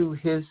to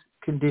his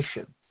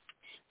condition.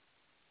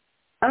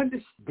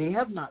 They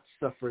have not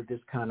suffered this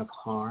kind of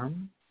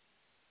harm,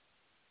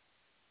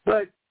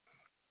 but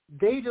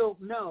they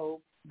don't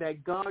know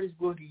that God is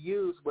going to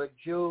use what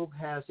Job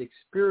has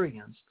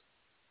experienced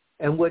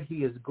and what he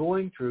is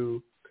going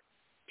through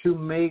to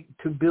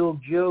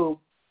build Job,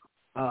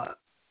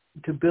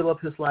 to build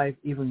up his life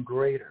even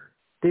greater.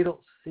 They don't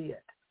see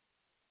it.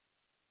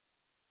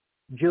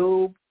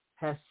 Job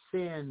has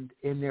sinned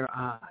in their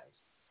eyes.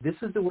 This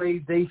is the way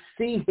they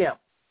see him.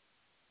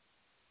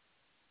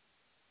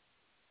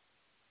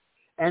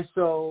 And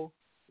so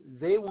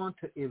they want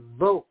to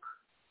evoke,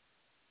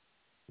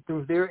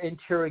 through their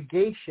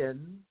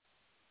interrogation,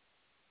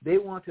 they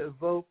want to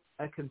evoke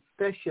a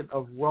confession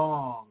of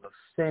wrong, of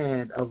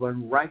sin, of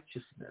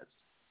unrighteousness.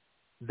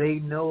 They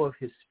know of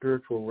his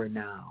spiritual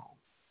renown.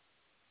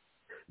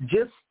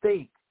 Just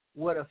think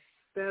what a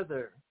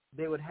feather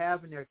they would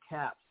have in their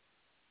caps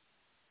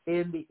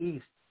in the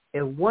East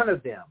if one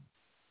of them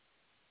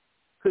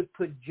could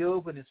put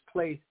Job in his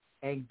place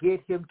and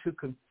get him to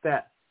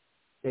confess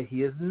that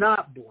he is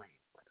not blameless,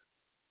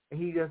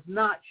 and he does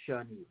not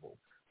shun evil,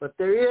 but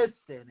there is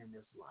sin in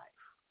his life,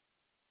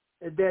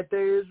 and that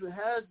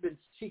has been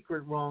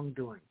secret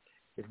wrongdoing.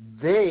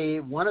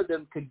 If one of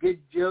them could get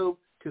Job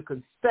to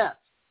confess,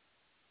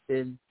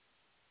 then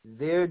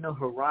their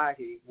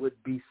notoriety would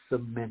be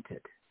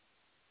cemented.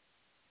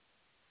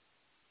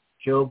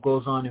 Job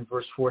goes on in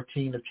verse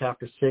 14 of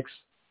chapter 6,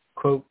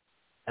 quote,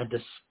 "A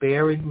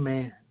despairing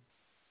man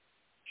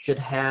should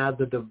have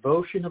the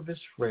devotion of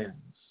his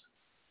friends,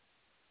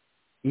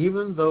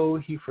 even though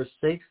he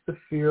forsakes the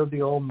fear of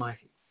the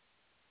Almighty."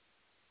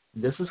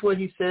 This is what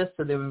he says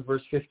to them in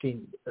verse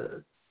 15.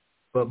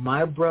 But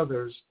my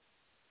brothers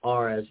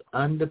are as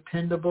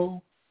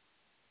undependable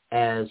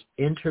as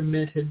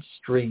intermittent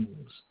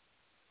streams,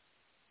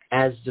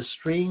 as the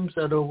streams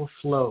that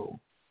overflow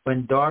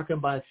when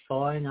darkened by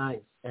thawing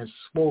ice and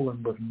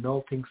swollen with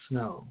melting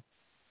snow.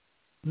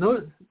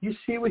 Notice, you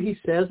see what he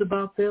says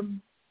about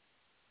them?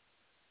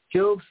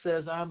 Job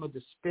says, I'm a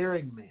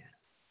despairing man,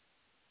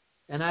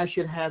 and I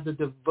should have the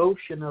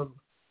devotion of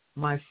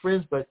my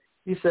friends. But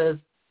he says,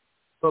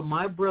 but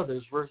my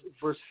brothers,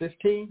 verse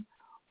 15,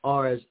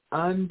 are as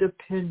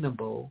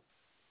undependable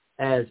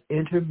as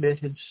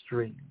intermittent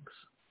streams.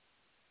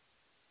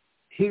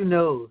 He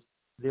knows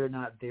they're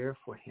not there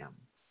for him.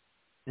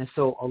 And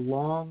so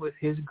along with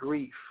his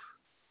grief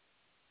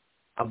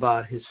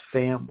about his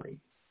family,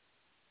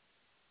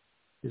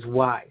 his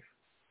wife,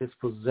 his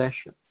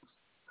possessions,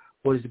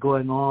 what is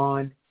going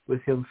on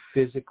with him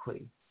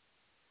physically,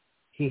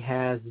 he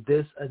has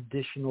this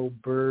additional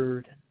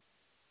burden.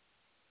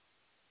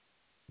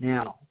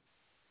 Now,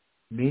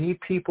 many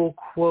people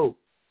quote,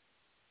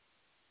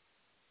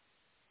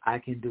 I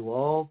can do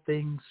all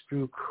things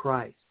through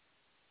Christ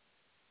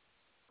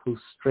who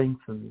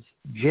strengthens.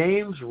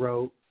 James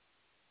wrote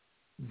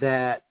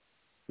that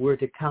we're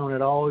to count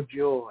it all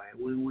joy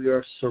when we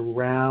are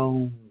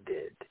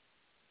surrounded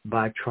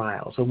by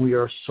trials. And we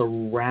are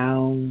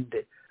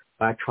surrounded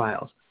by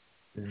trials.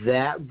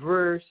 That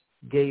verse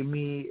gave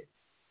me,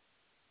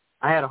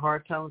 I had a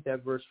hard time with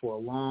that verse for a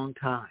long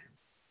time.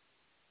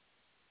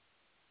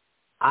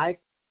 I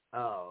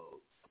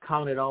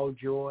count it all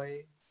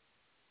joy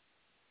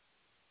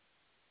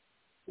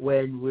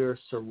when we're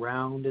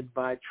surrounded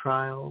by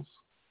trials.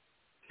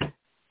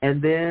 And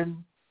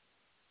then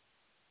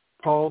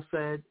Paul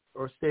said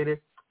or stated,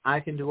 I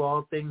can do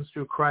all things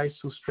through Christ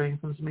who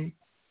strengthens me.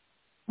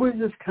 Where does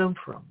this come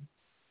from?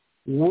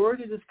 Where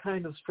did this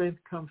kind of strength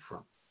come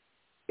from?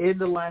 In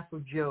the life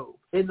of Job,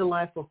 in the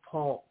life of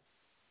Paul,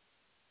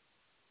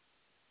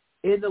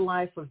 in the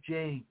life of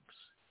James.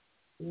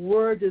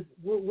 What is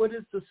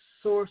the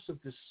source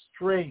of this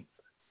strength?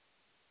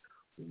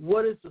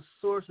 What is the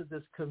source of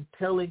this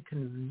compelling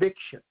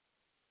conviction?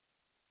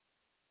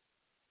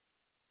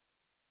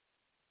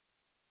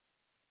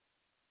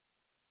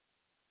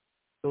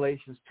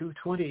 Galatians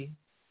 2:20,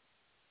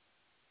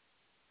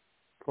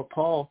 for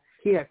Paul,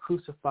 he had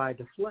crucified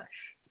the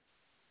flesh.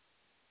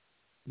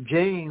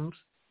 James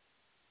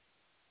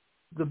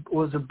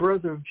was a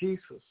brother of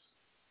Jesus.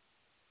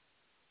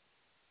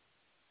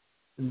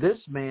 This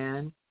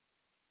man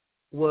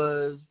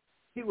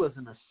he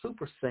wasn't a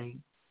super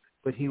saint,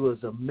 but he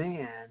was a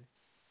man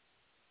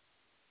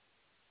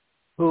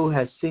who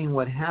had seen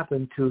what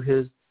happened to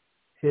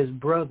his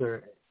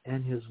brother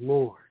and his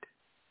Lord.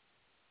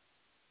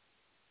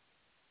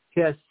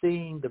 He had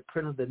seen the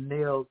print of the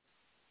nails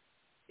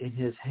in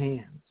his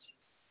hands.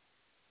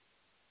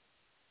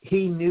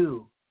 he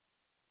knew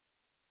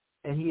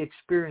and he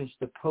experienced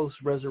the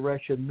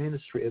post-resurrection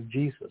ministry of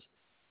Jesus,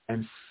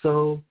 and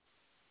so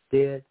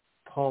did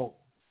Paul.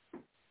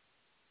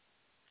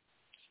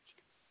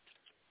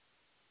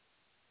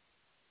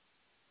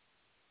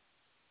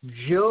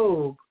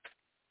 Job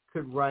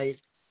could write,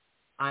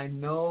 I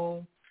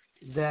know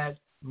that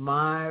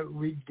my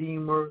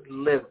Redeemer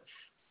liveth,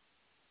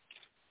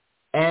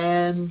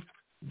 and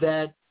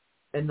that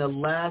in the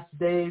last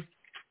days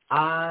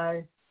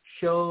I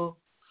shall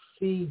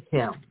see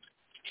him.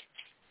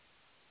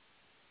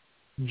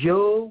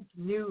 Job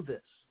knew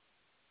this.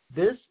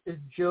 This is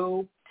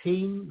Job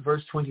 10,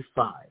 verse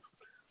 25.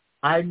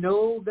 I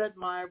know that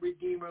my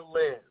Redeemer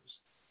lives,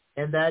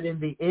 and that in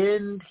the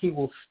end he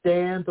will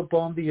stand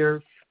upon the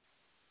earth.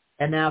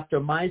 And after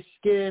my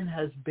skin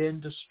has been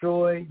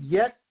destroyed,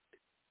 yet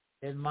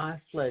in my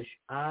flesh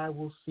I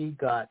will see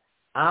God.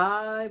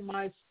 I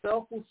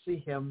myself will see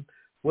him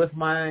with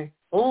my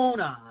own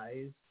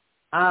eyes,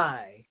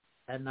 I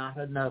and not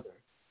another.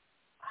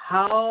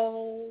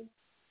 How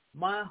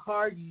my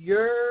heart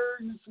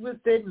yearns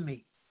within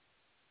me.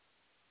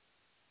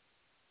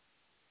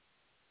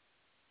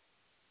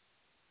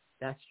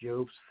 That's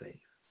Job's faith.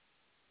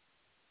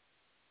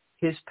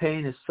 His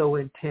pain is so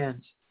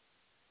intense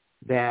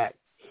that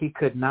he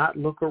could not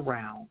look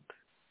around,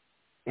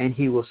 and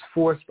he was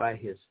forced by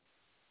his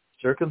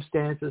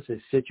circumstances,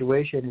 his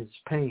situation, his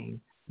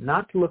pain,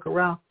 not to look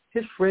around.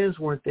 His friends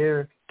weren't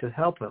there to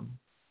help him,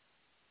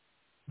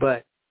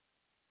 but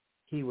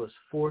he was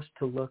forced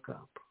to look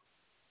up.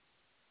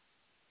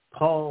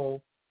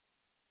 Paul,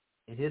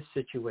 in his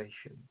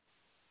situation,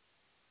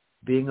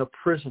 being a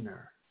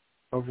prisoner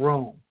of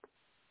Rome,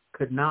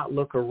 could not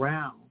look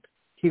around.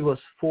 He was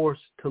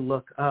forced to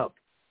look up.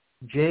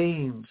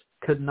 James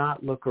could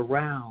not look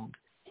around.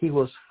 He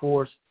was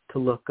forced to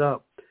look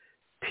up.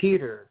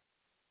 Peter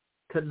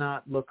could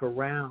not look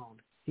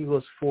around. He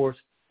was forced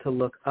to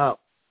look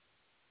up.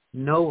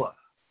 Noah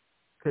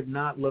could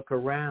not look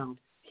around.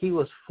 He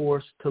was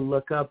forced to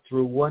look up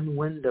through one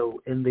window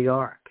in the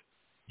ark.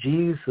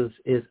 Jesus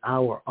is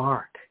our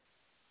ark.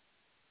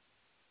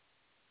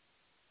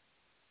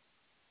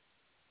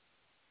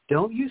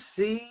 Don't you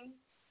see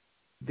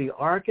the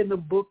ark in the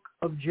book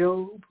of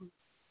Job?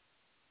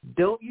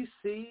 Don't you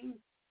see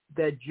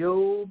that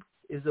Job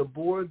is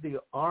aboard the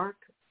ark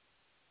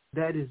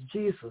that is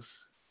Jesus?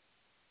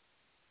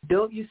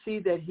 Don't you see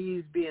that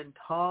he's being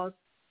tossed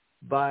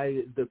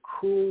by the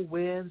cool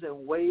winds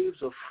and waves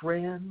of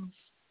friends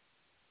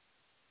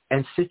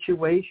and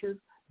situations?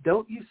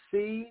 Don't you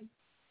see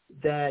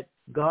that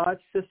God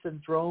sits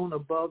enthroned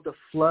above the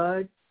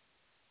flood,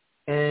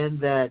 and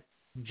that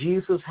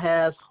Jesus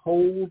has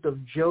hold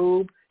of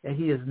Job and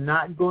he is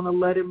not going to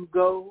let him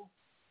go?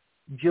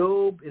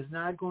 Job is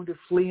not going to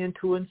flee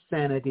into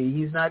insanity.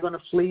 He's not going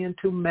to flee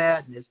into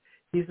madness.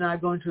 He's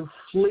not going to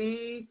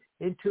flee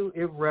into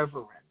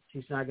irreverence.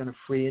 He's not going to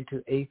flee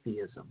into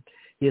atheism.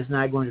 He is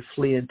not going to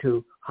flee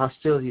into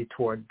hostility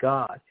toward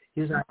God.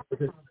 He's not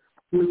going to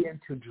flee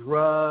into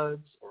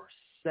drugs or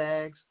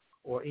sex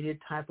or any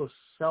type of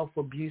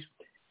self-abuse.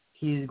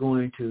 He's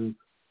going to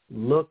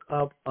look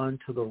up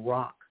unto the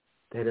rock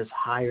that is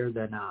higher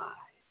than I.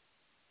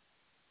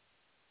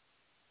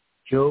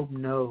 Job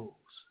knows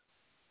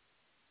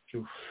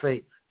through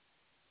faith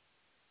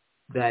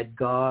that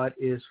God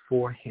is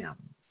for him.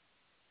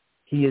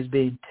 He is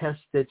being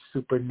tested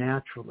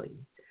supernaturally,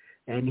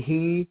 and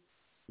he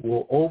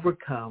will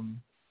overcome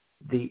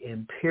the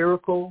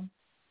empirical,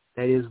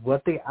 that is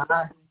what the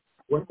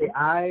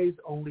eyes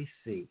only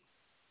see.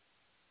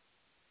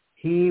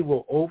 He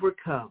will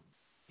overcome,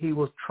 he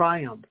will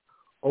triumph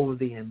over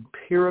the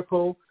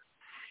empirical,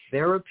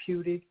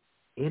 therapeutic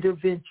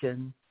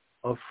intervention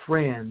of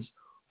friends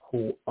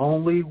who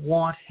only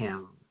want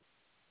him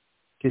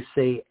to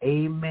say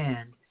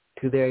amen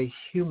to their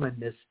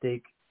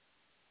humanistic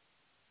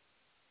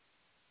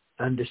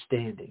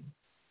understanding.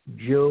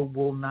 Job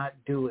will not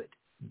do it.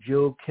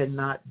 Job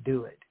cannot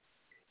do it.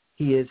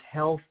 He is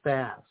held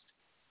fast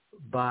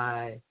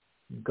by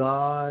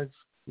God's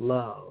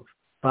love,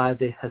 by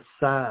the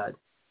Hesed,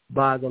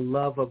 by the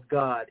love of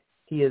God.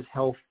 He is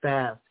held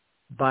fast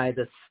by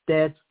the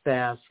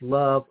steadfast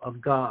love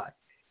of God.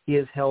 He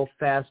is held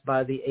fast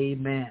by the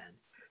amen.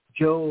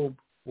 Job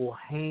will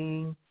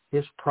hang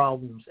his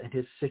problems and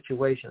his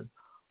situation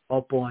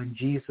upon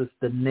Jesus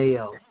the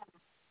nail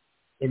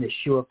in a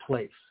sure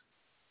place.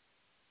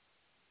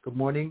 Good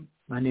morning.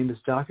 My name is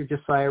Dr.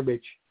 Josiah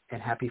Rich,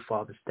 and happy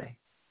Father's Day.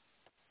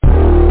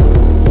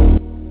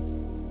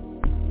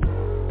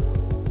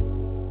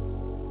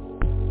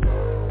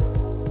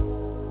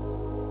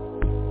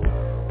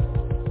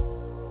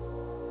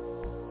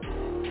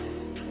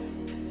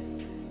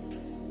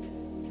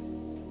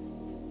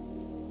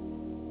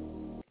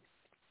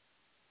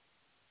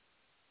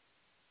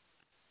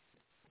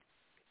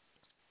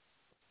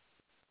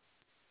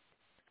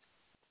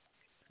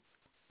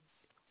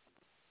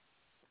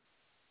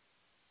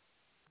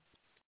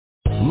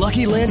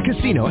 Lucky Land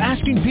Casino,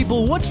 asking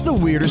people, what's the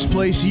weirdest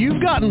place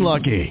you've gotten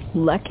lucky?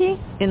 Lucky?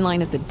 In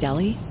line at the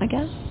deli, I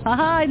guess?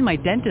 Aha, in my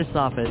dentist's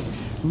office.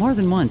 More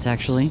than once,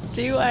 actually.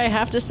 Do I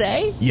have to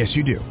say? Yes,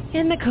 you do.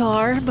 In the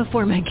car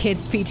before my kids'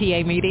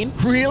 PTA meeting.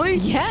 Really?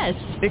 Yes.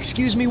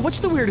 Excuse me, what's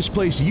the weirdest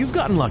place you've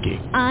gotten lucky?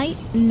 I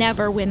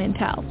never win and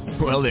tell.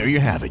 Well, there you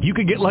have it. You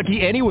can get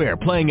lucky anywhere,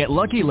 playing at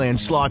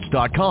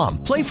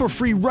LuckyLandSlots.com. Play for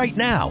free right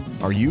now.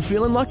 Are you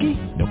feeling lucky?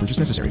 No purchase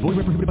necessary. Void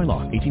where prohibited by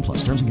law. 18 plus.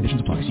 Terms and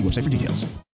conditions apply. See website for details.